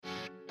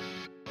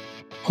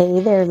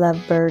Hey there,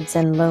 lovebirds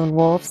and lone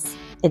wolves.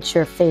 It's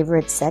your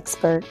favorite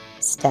sexpert,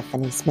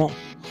 Stephanie Smith,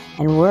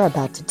 and we're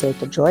about to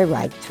take a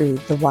joyride through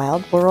the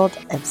wild world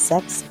of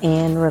sex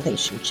and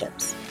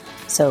relationships.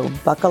 So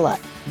buckle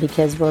up,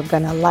 because we're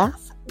going to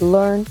laugh,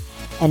 learn,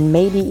 and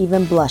maybe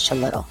even blush a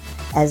little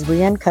as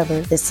we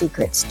uncover the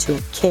secrets to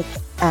a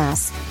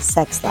kick-ass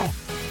sex life.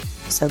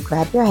 So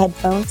grab your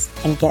headphones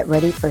and get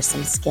ready for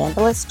some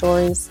scandalous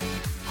stories,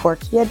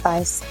 quirky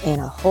advice,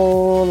 and a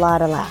whole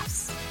lot of laughs.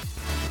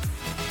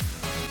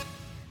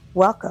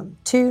 Welcome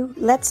to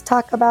Let's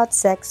Talk About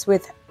Sex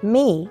with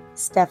me,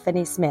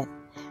 Stephanie Smith,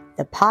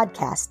 the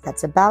podcast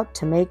that's about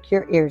to make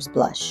your ears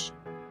blush.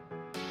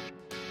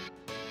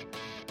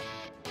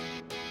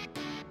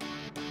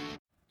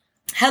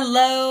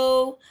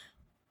 Hello,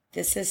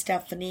 this is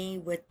Stephanie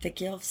with the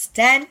Gilfs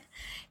Den,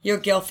 your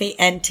Gilfie,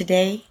 and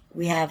today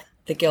we have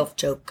the Gilf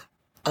joke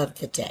of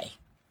the day.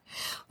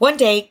 One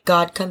day,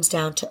 God comes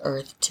down to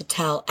earth to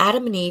tell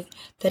Adam and Eve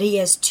that he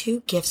has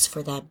two gifts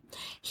for them.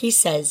 He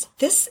says,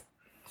 this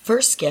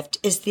first gift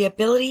is the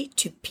ability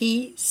to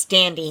pee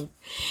standing.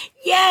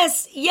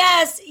 Yes,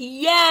 yes,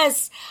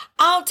 yes.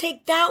 I'll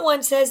take that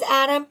one, says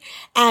Adam.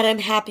 Adam,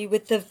 happy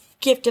with the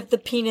gift of the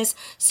penis,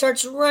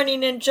 starts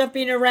running and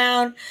jumping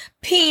around,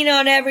 peeing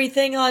on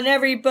everything, on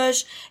every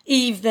bush.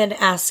 Eve then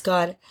asks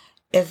God,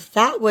 if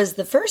that was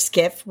the first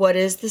gift, what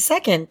is the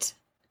second?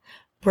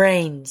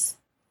 Brains.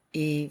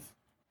 Eve,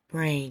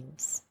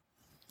 brains.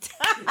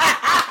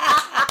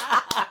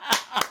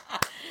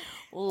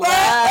 Love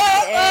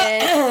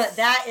it.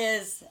 That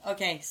is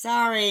okay.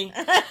 Sorry.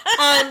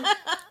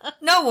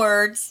 No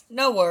words.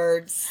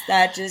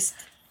 That just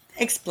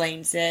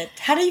explains it.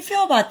 How do you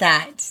feel about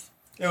that?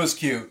 It was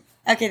cute.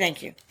 Okay,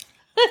 thank you.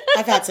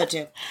 I thought so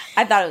too.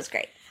 I thought it was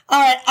great.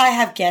 All right, I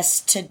have guests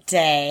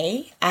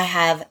today. I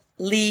have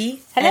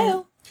Lee.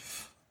 Hello.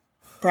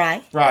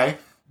 And Bri,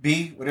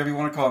 B, whatever you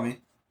want to call me.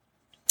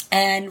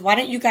 And why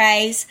don't you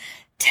guys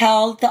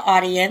tell the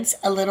audience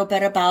a little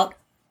bit about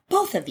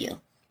both of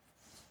you?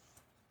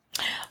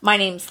 My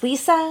name's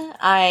Lisa.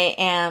 I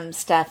am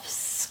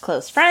Steph's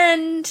close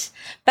friend,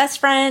 best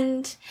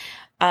friend,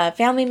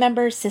 family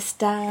member,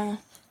 sister.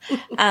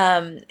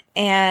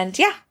 And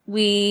yeah,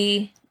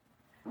 we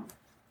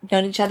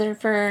known each other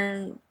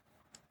for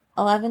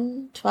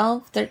 11,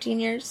 12, 13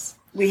 years.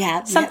 We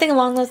have. Something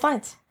along those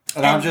lines.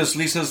 And I'm just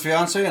Lisa's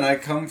fiance, and I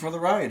come for the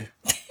ride.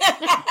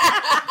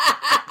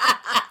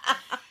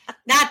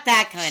 Not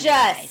that kind of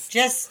guy.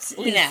 Just,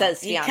 you know,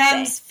 Lisa's he fiancé.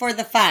 comes for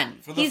the fun.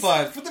 For the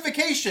fun. For the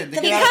vacation. To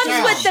He get out of comes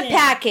town. with the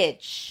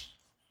package.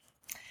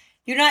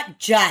 You're not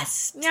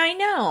just. Yeah, I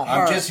know.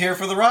 I'm just here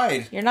for the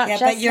ride. You're not Yeah,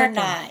 just but you're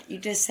nothing.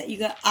 not. You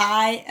go,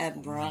 I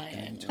am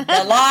Brian.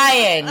 The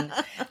lion.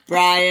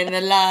 Brian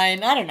the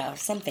lion. I don't know,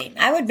 something.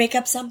 I would make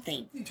up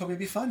something. You told me to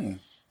be funny.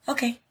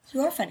 Okay,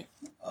 you are funny.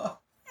 Oh.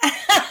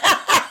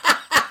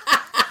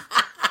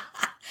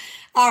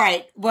 All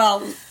right,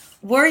 well,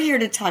 we're here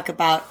to talk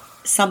about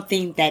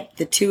something that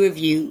the two of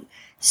you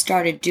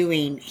started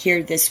doing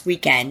here this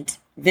weekend,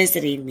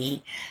 visiting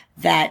me,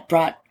 that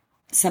brought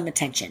some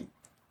attention.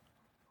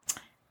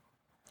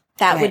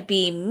 That Right. would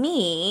be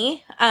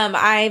me.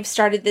 I've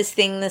started this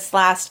thing this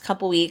last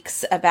couple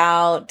weeks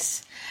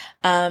about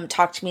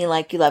talk to me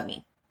like you love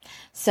me.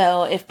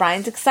 So if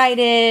Brian's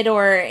excited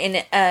or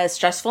in a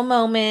stressful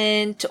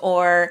moment,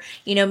 or,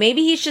 you know,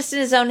 maybe he's just in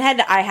his own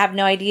head, I have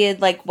no idea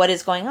like what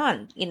is going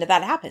on. You know,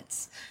 that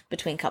happens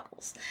between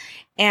couples.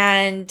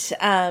 And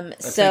I plead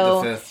the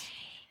so fifth.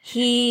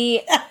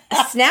 he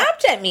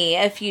snapped at me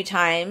a few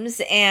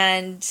times,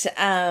 and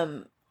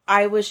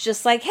I was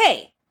just like,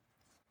 hey,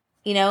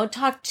 you know,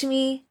 talk to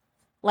me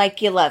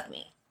like you love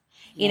me.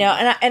 You know,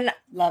 and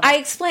Love I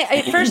it. explained,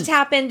 it first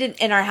happened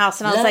in our house,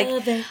 and I was like,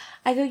 Love it.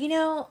 I go, you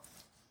know,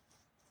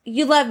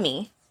 you love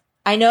me.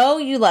 I know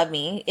you love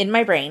me in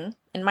my brain,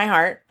 in my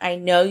heart. I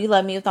know you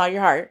love me with all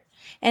your heart.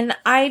 And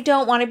I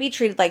don't want to be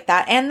treated like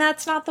that. And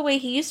that's not the way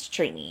he used to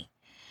treat me.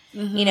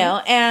 Mm-hmm. You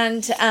know,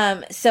 and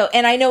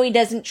and I know he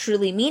doesn't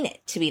truly mean it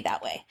to be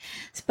that way.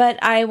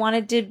 But I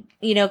wanted to,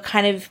 you know,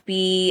 kind of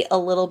be a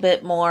little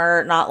bit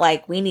more, not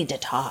like, we need to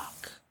talk.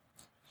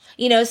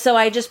 You know, so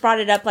I just brought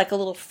it up like a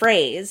little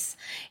phrase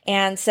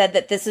and said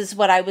that this is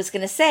what I was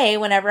going to say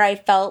whenever I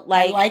felt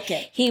like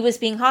it. he was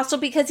being hostile,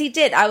 because he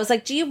did. I was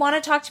like, do you want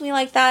to talk to me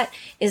like that?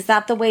 Is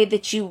that the way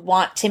that you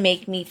want to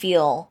make me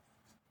feel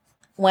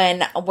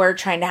when we're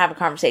trying to have a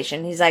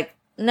conversation? He's like,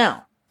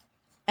 no.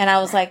 And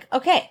I was like,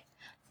 okay,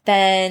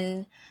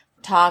 then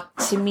talk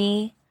to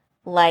me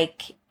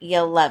like you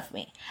love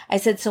me. I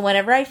said, so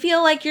whenever I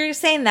feel like you're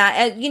saying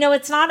that, you know,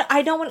 it's not,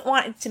 I don't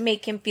want it to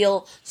make him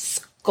feel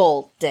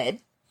scolded.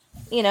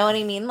 You know what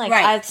I mean? Like,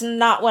 Right. that's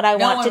not what I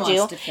No want one to do.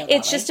 wants to feel that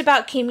It's way. just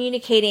about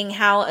communicating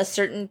how a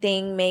certain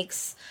thing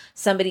makes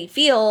somebody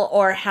feel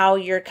or how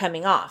you're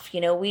coming off. You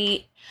know,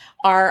 we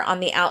are on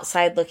the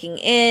outside looking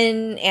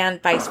in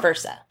and vice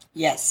versa.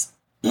 Yes.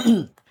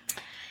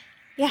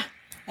 Yeah.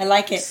 I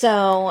like it.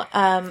 So,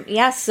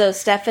 so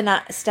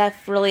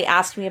Steph really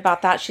asked me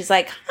about that. She's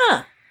like,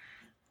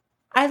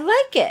 I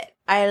like it.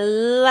 I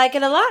like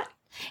it a lot.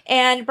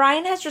 And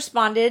Brian has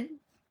responded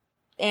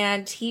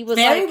and he was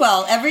Very like,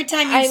 well. Every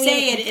time you I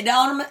say mean-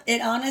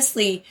 it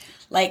honestly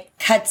like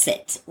cuts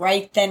it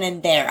right then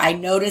and there. I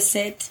notice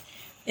it.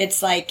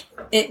 It's like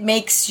it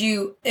makes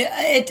you.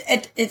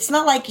 It's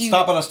not like you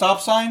Stop at a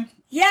stop sign?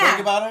 Yeah.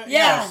 Think about it?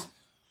 Yeah. Yes.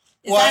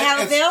 Is that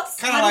how it feels? It's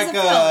kind How of does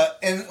like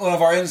it feel? in one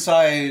of our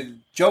inside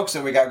jokes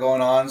that we got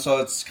going on. So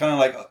it's kind of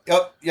like,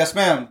 yep, yes,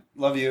 ma'am,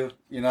 love you.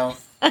 You know.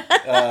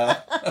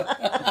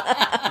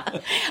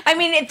 I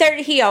mean,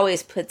 he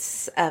always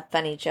puts a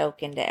funny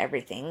joke into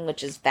everything,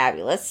 which is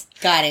fabulous.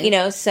 Got it. You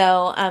know,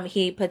 so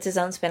he puts his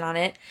own spin on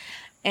it,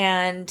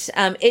 and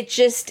it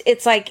just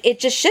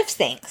shifts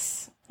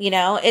things. You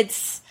know,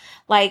 it's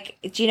like,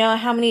 do you know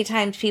how many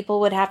times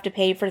people would have to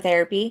pay for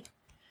therapy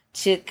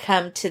to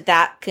come to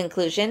that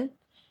conclusion?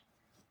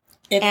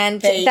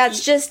 If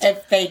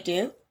they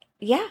do.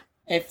 Yeah.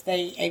 If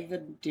they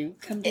even do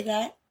come to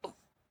that.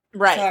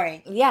 Right.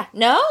 Sorry. Yeah.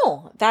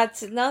 No,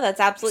 that's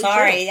absolutely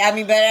Sorry. true. I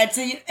mean, but it's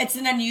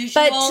an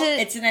unusual.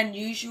 It's an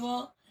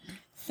unusual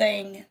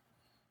thing.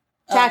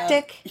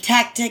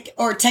 Tactic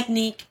or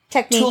technique,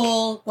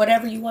 tool,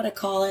 whatever you want to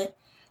call it.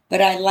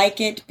 But I like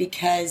it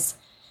because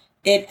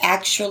it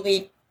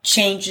actually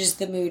changes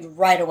the mood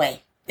right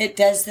away. It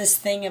does this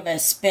thing of a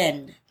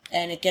spin,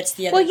 and it gets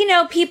the other. Well, you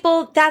know,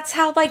 people. That's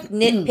how like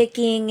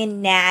nitpicking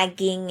and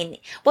nagging and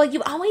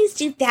you always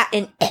do that,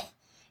 and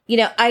you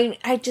know,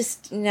 I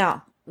just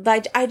no.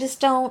 I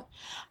just don't.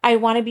 I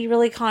want to be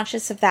really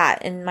conscious of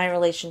that in my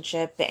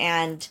relationship,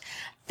 and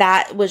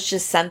that was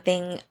just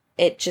something.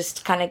 It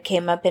just kind of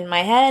came up in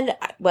my head,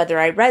 whether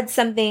I read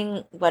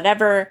something,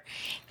 whatever,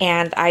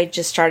 and I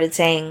just started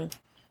saying,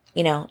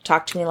 you know,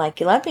 talk to me like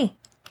you love me.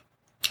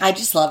 I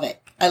just love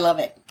it. I love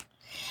it,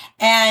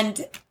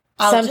 and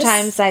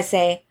sometimes I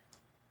say,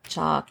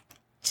 talk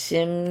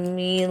to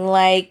me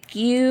like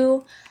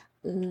you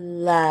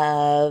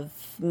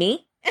love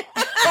me.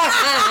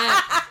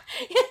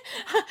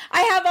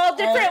 I have all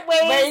different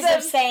ways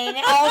of saying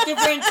it, all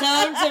different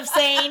tones of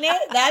saying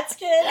it. That's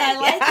good. I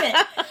like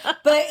it.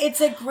 But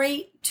it's a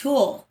great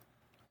tool,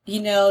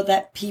 you know,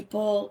 that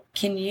people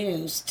can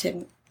use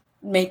to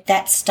make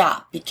that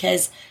stop,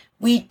 because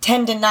we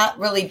tend to not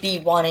really be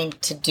wanting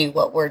to do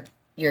what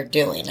you're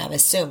doing, I'm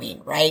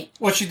assuming, right?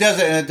 Well, she does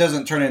it, and it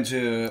doesn't turn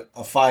into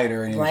a fight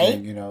or anything. Right?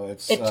 You know,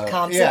 it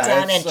calms it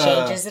down and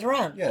changes it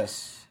around.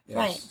 Yes.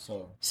 Right.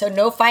 So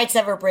no fights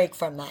ever break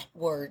from that.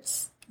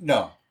 Words.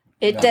 No.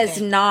 It does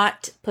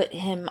not put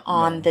him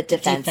on the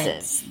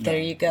defensive. There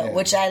you go, Yeah.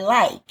 which I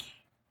like.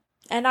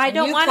 And I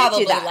don't you want to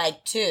do that.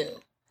 like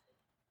too.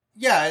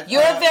 Yeah. You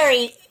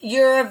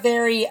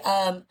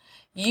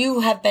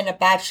have been a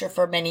bachelor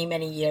for many,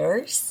 many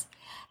years.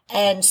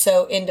 And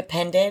so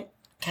independent,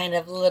 kind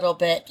of a little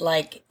bit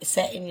like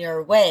set in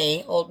your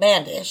way, old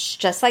mandish.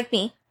 Just like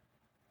me.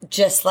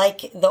 Just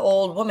like the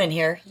old woman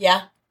here.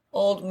 Yeah.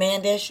 Old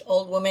mandish,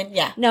 old woman.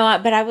 Yeah. No,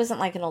 but I wasn't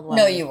like an old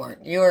woman. No, you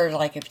weren't. You were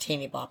like a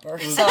teeny bopper.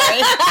 Sorry.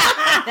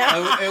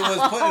 It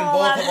was putting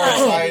both of our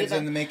sides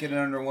and making it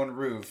under one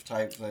roof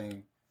type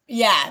thing.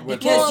 Yeah,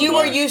 because you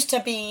were used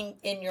to being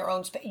in your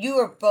own space. You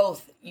were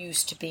both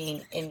used to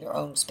being in your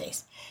own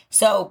space.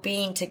 So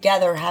being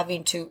together,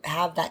 having to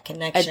have that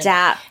connection.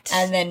 Adapt.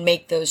 And then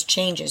make those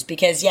changes.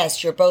 Because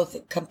yes, you're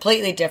both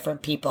completely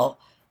different people.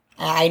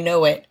 I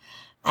know it.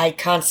 I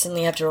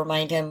constantly have to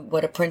remind him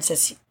what a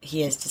princess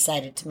he has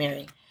decided to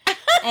marry.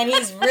 And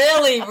he's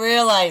really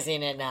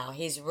realizing it now.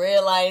 He's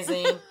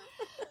realizing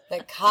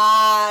the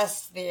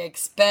cost, the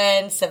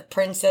expense of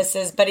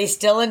princesses, but he's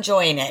still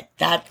enjoying it.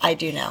 That I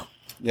do know.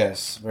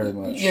 Yes, very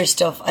much. You're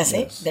still, I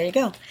see, Yes. There you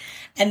go.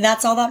 And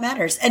that's all that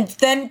matters. And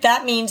then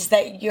that means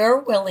that you're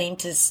willing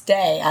to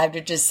stay. I have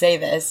to just say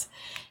this.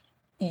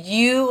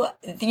 You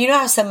know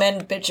how some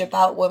men bitch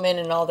about women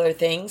and all their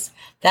things?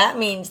 That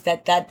means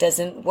that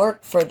doesn't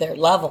work for their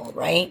level,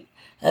 right?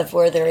 Of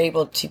where they're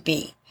able to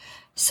be.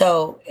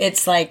 So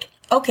it's like,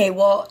 okay,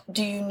 well,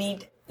 do you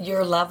need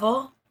your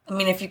level? I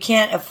mean, if you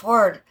can't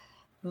afford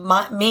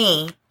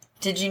me,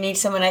 did you need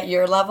someone at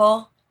your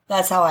level?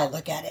 That's how I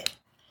look at it.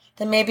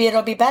 Then maybe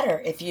it'll be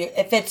better if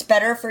it's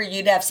better for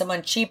you to have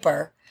someone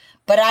cheaper.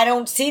 But I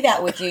don't see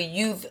that with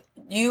you.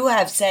 You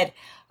have said,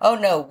 oh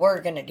no,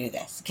 we're going to do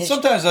this.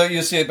 Sometimes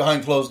you see it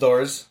behind closed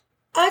doors.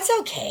 Oh, it's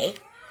okay.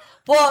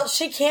 Well,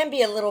 she can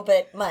be a little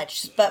bit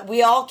much, but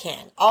we all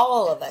can.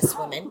 All of us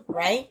women,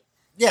 right?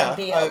 Yeah,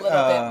 Can be a little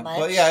bit much.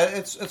 but yeah,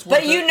 it's.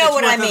 But you know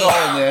what I mean.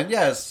 Then.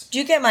 Yes. Do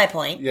you get my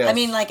point? Yes. I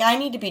mean, like, I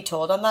need to be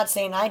told. I'm not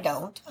saying I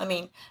don't. I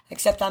mean,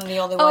 except I'm the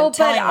only Oh, one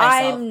telling but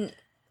myself.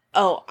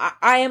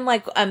 I am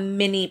like a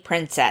mini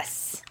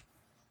princess.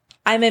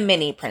 I'm a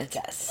mini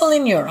princess. Well,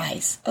 in your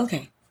eyes.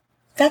 Okay.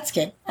 That's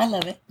good. I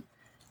love it.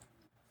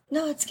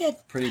 No, it's good.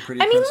 Pretty.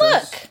 I mean,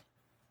 princess.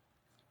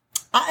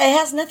 look. It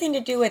has nothing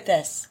to do with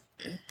this.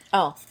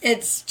 Oh.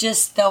 It's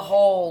just the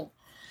whole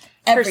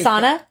everything.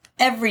 Persona?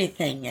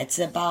 Everything. It's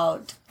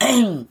about.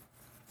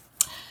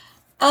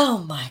 Oh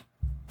my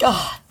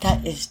God.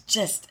 That is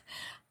just.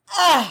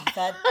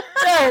 That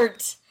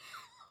dirt.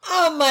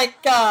 Oh my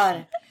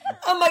God.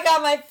 Oh my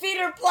God. My feet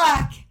are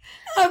black.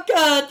 Oh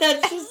God.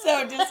 That's just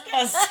so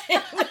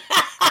disgusting.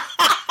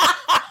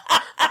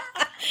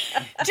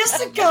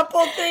 just a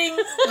couple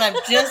things. And I'm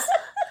just,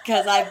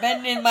 because I've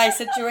been in my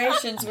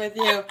situations with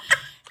you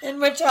in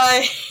which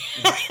I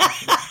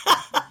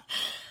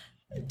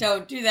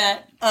don't do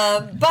that.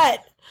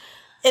 But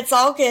it's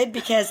all good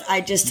because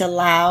I just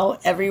allow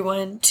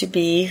everyone to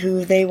be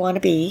who they want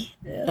to be,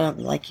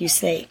 like you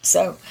say.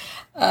 So,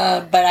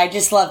 but I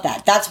just love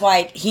that. That's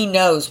why he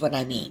knows what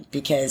I mean,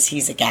 because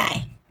he's a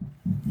guy.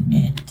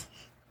 And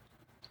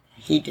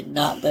he did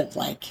not live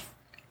like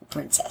a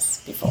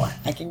princess before.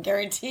 I can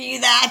guarantee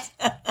you that.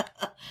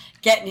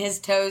 Getting his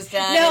toes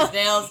done, his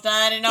nails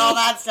done, and all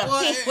that stuff.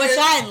 Well, which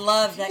I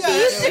love that. He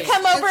used to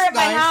come over at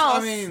my nice.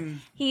 house. I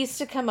mean, he used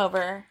to come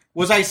over.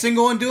 Was I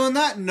single and doing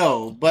that?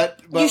 No,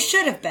 but you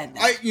should have been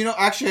there.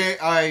 Actually,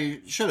 I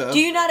should have. Do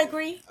you not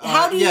agree?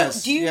 How do you?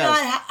 Yes, do you yes.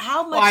 not?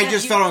 How much? Well, I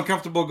just felt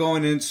uncomfortable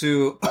going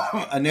into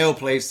a nail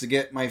place to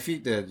get my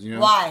feet did. You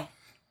know why?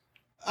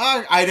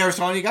 I never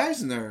saw any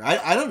guys in there.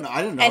 I don't know.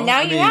 And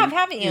now you have,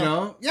 haven't you? You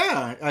know,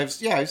 yeah, I've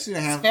seen a handful.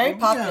 It's very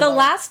popular. The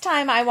last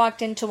time I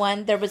walked into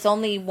one, there was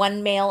only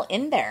one male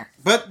in there.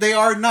 But they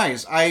are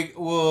nice. I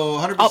will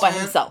 100%. All by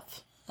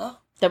himself. Oh.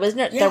 There were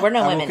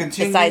no I will women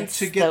continue besides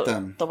to get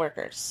them. the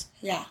workers.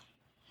 Yeah.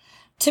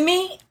 To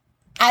me,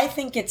 I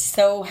think it's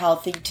so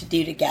healthy to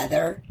do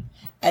together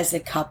as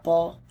a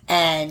couple.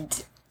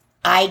 And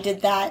I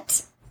did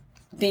that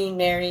being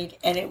married,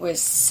 and it was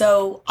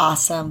so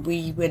awesome.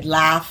 We would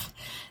laugh,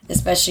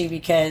 especially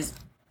because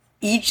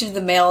each of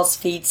the males'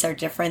 feet are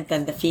different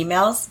than the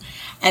females.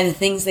 And the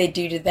things they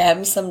do to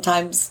them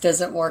sometimes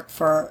doesn't work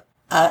for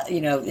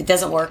it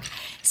doesn't work.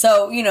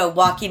 So,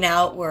 walking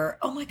out where,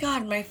 oh my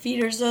God, my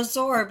feet are so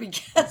sore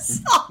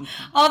because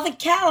all the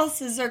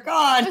calluses are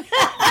gone.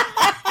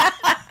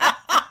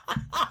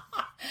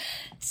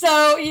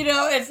 So,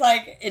 it's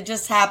like, it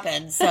just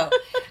happens. So,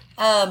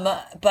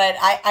 but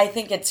I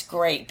think it's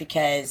great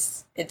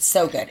because it's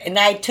so good. And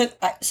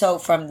so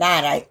from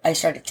that, I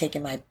started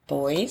taking my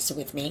boys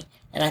with me,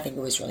 and I think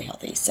it was really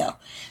healthy. So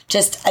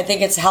I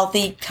think it's a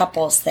healthy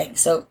couples thing.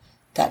 So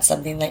that's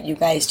something that you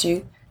guys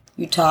do.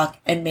 You talk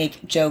and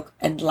make joke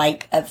and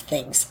light of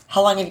things.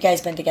 How long have you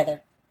guys been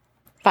together?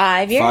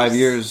 5 years. 5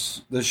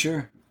 years this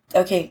year.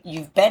 Okay,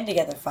 you've been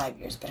together 5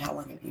 years, but how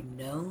long have you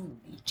known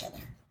each other?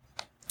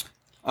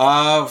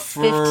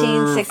 For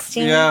 15,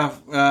 16? Yeah,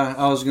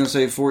 I was going to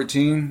say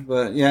 14,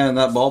 but yeah, in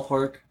that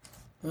ballpark.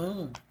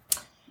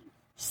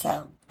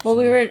 So.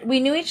 Well, we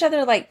knew each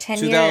other like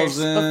 10 years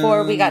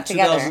before we got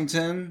together.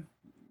 2010,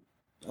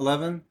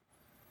 11.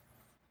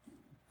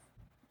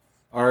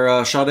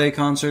 Our Sade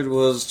concert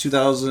was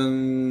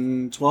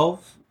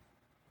 2012.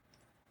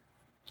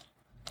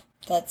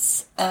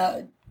 That's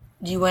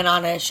you went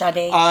on a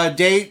Sade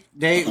date.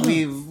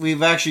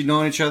 We've actually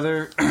known each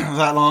other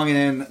that long,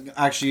 and then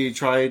actually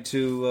tried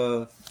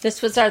to.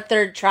 This was our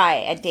third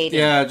try at dating.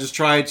 Yeah, just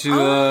tried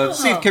to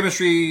see if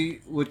chemistry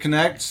would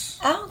connect.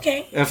 Oh,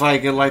 okay. If I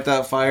could light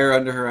that fire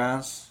under her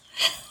ass.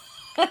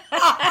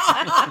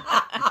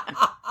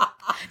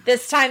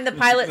 This time the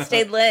pilot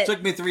stayed lit.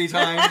 Took me 3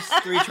 times,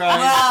 3 tries.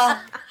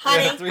 Well,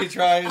 honey, yeah, 3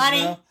 tries.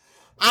 honey,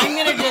 I'm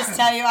gonna just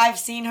tell you, I've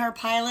seen her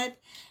pilot,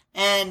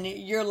 and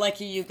you're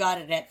lucky you got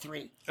it at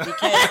 3 because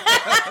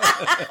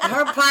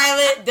her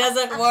pilot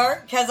doesn't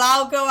work. Because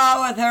I'll go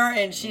out with her,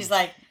 and she's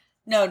like,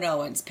 "No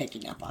one's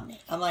picking up on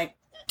me." I'm like,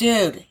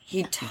 "Dude,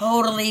 he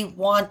totally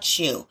wants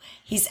you.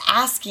 He's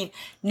asking."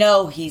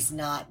 No, he's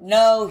not.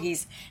 No,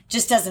 he's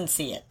just doesn't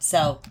see it.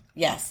 So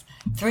yes.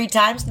 3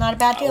 times, not a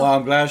bad deal. Well,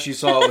 I'm glad she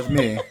saw it with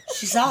me.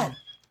 She's on.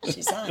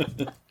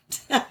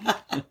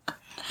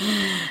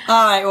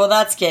 All right, well,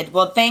 that's good.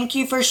 Well, thank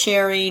you for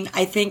sharing.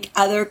 I think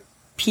other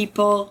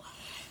people,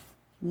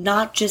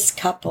 not just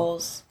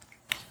couples,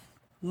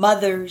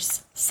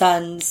 mothers,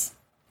 sons,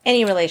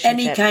 any relationship,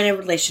 any kind of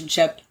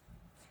relationship,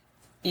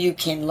 you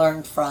can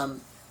learn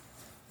from.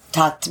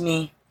 Talk to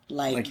me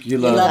like you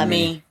love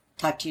me.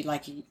 Talk to you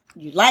like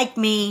you like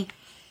me.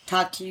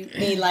 Talk to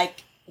me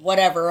like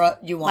whatever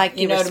you want. Like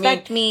you know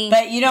respect what I mean? me.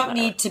 But you don't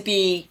need to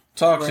be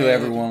Talk rude. to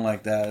everyone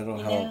like that.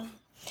 It'll help.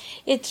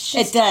 It's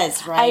just, it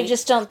does, right? I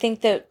just don't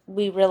think that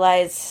we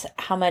realize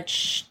how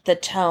much the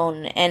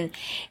tone and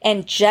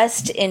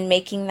just in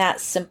making that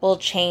simple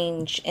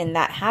change in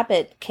that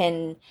habit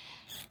can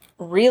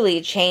really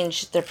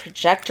change the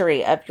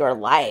trajectory of your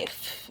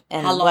life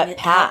and what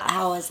path.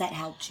 How has that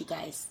helped you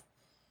guys?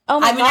 Oh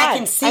my God. I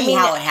can see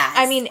how it has.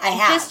 I mean, I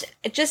have.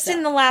 just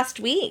in the last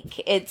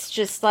week, it's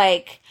just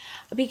like,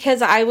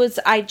 because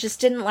I just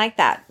didn't like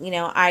that.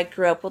 I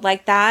grew up with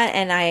like that,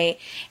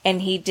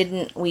 and he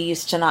didn't. We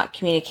used to not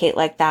communicate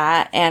like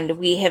that, and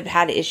we have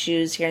had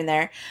issues here and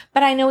there.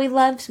 But I know he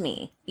loves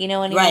me. You know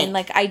what I mean?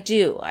 Like I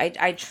do.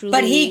 I truly.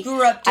 But he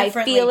grew up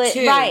differently I feel it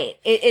too. right.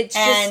 It's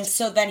and just,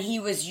 so then he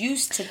was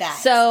used to that.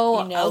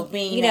 So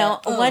being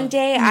one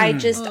day I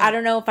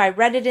don't know if I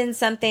read it in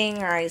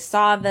something or I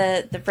saw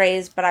the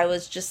phrase, but I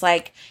was just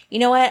like, you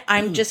know what?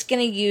 I'm just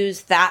gonna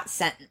use that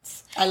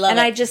sentence. I love it. And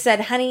I just said,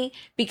 honey,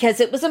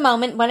 because it was a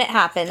moment when it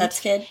happened. That's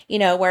good.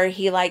 Where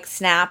he like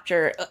snapped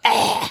or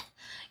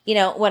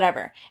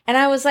whatever. And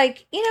I was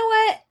like, you know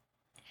what?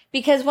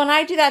 Because when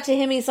I do that to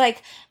him, he's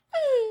like,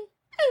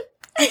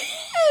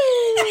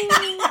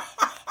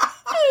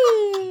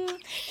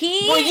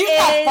 you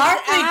got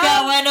Barkley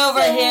going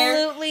over here.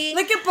 Absolutely.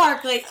 Look at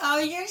Barkley. Oh,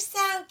 you're so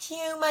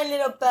cute, my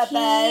little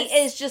bubba. He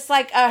is just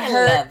like a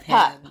hurt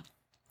pup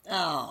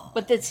Oh.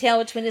 with the tail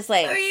between his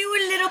legs. Are you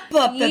a little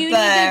puppy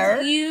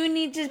bear? You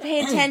need to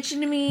pay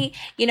attention to me,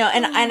 and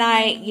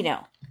I.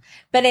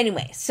 But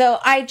anyway, so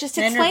I just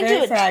Men are explained very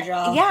to it.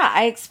 fragile. Yeah,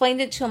 I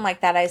explained it to him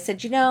like that. I said,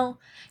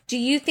 do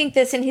you think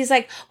this? And he's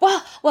like,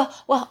 well,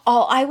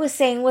 all I was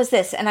saying was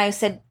this. And I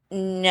said,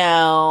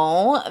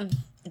 no,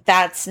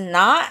 that's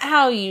not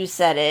how you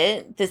said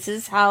it. This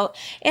is how,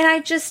 and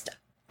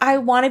I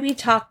want to be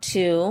talked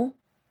to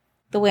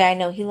the way I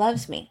know he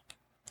loves me.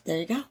 There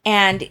you go.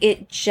 And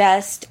it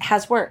just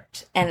has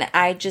worked. And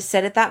I just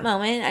said at that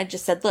moment, I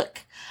just said, look,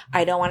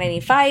 I don't want any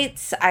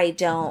fights. I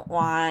don't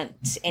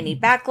want any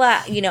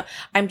backlash.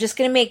 I'm just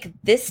going to make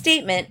this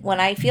statement when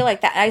I feel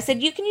like that. And I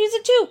said, you can use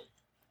it too.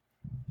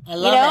 I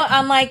love it.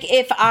 I'm like,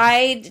 if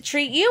I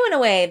treat you in a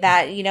way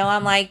that,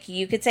 I'm like,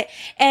 you could say,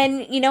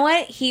 and you know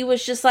what? He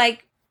was just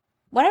like,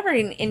 whatever.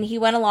 And he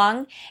went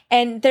along.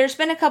 And there's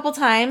been a couple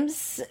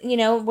times,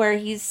 where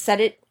he's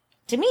said it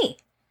to me.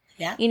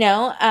 Yeah.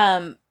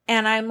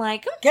 And I'm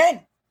like,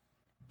 good.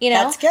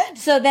 That's good.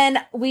 So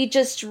then we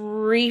just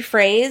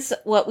rephrase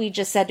what we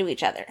just said to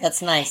each other.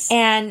 That's nice.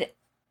 And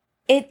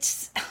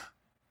it's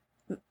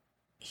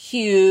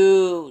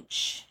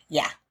huge.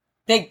 Yeah.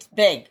 Big.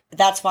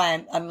 That's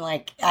why I'm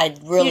like, I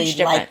really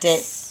liked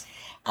it.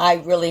 I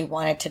really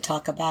wanted to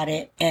talk about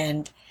it.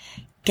 And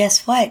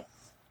guess what?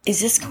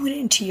 Is this going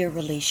into your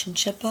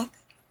relationship book?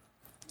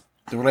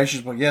 The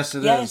relationship book, yes, it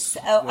is. Yes.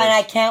 Oh, and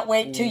I can't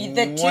wait till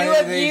the two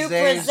of you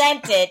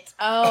present it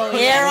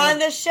here on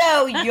the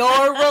show,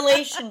 your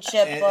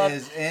relationship book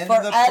for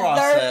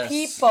other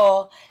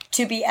people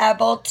to be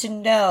able to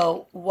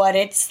know what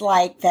it's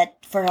like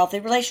that for healthy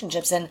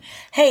relationships. And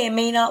hey, it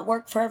may not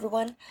work for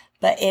everyone,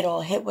 but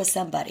it'll hit with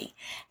somebody.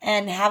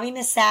 And having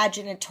a Sag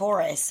and a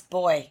Taurus,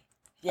 boy.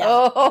 Yeah.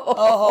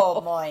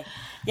 Oh boy.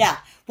 Yeah.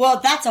 Well,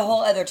 that's a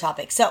whole other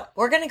topic. So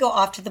we're going to go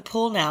off to the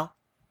pool now.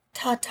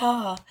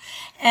 Ta-ta.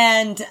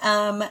 And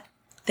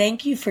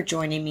thank you for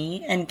joining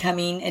me and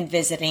coming and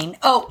visiting.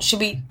 Oh,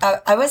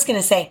 I was going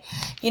to say,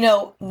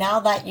 now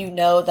that you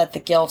know that the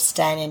Gilf's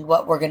Den and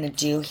what we're going to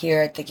do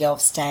here at the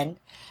Gilf's Den,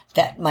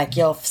 that my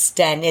Gilf's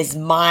Den is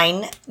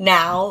mine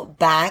now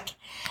back,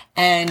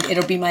 and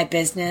it'll be my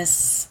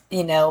business,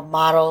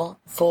 model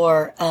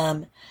for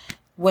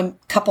when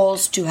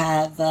couples to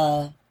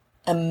have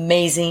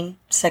amazing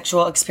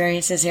sexual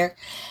experiences here.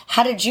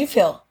 How did you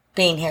feel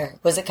being here?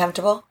 Was it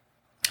comfortable?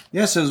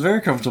 Yes, it was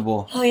very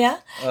comfortable. Oh, yeah?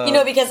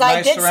 Because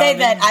I did say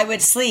that I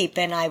would sleep,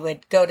 and I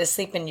would go to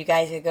sleep, and you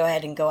guys could go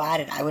ahead and go at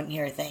it. I wouldn't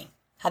hear a thing.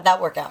 How'd that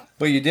work out?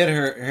 But you did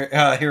hear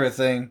a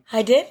thing.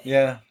 I did?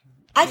 Yeah.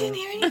 I didn't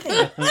hear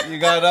anything. You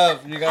got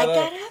up. I got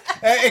up.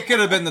 It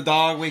could have been the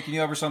dog waking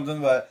you up or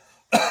something, but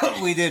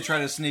we did try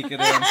to sneak it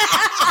in.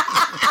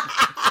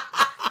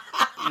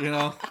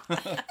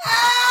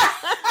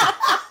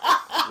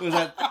 It was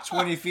at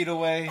 20 feet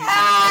away.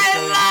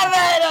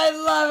 I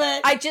love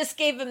it. I just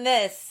gave him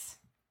this.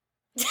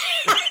 The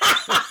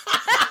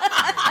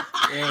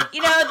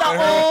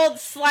old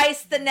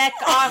slice the neck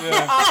off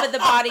of the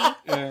body.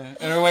 Yeah.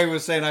 And her way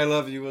was saying "I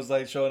love you" was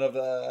like showing up.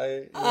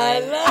 I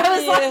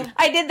love you. Like,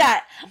 I did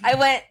that. I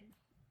went.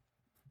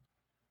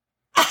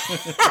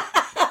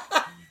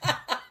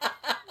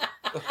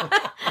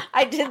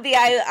 I did the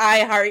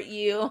I heart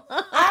you.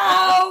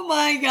 Oh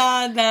my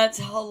God, that's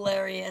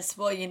hilarious.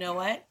 Well, you know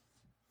what?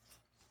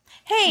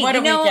 Hey, what a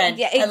weekend.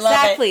 Yeah,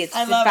 exactly. It's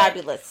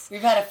fabulous.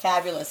 We've had a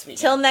fabulous weekend.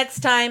 Till next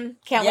time.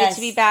 Can't wait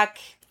to be back.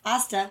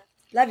 Hasta.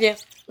 Love you.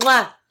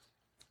 Mwah.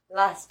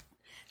 Last.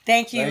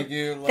 Thank you. Thank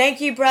you.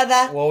 Thank you,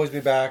 brother. We'll always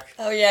be back.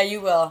 Oh, yeah, you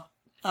will.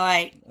 All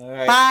right.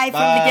 Bye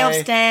from the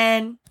Gilf's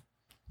Den.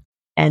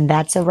 And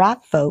that's a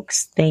wrap,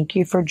 folks. Thank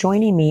you for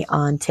joining me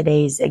on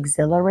today's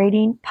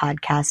exhilarating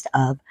podcast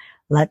of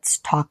Let's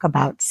Talk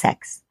About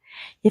Sex.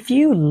 If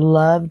you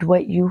loved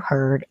what you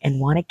heard and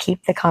want to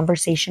keep the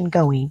conversation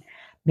going,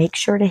 make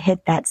sure to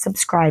hit that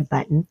subscribe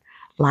button,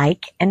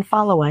 like, and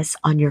follow us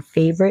on your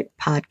favorite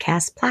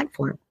podcast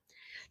platform.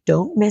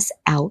 Don't miss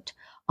out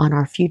on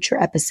our future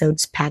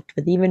episodes packed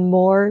with even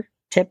more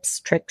tips,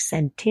 tricks,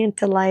 and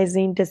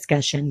tantalizing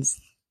discussions.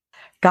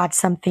 Got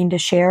something to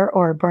share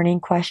or a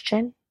burning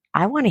question?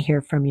 I want to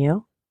hear from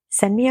you.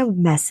 Send me a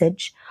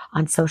message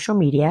on social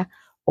media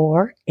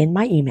or in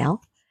my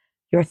email.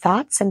 Your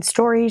thoughts and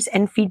stories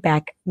and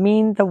feedback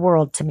mean the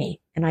world to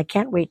me, and I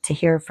can't wait to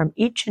hear from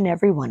each and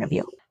every one of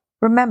you.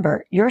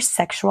 Remember, your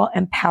sexual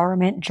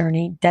empowerment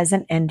journey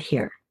doesn't end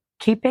here.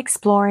 Keep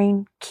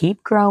exploring,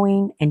 keep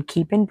growing, and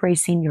keep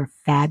embracing your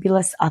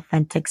fabulous,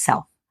 authentic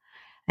self.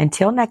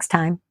 Until next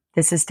time,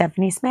 this is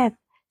Stephanie Smith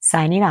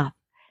signing off.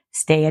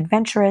 Stay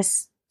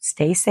adventurous,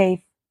 stay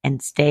safe,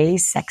 and stay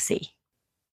sexy.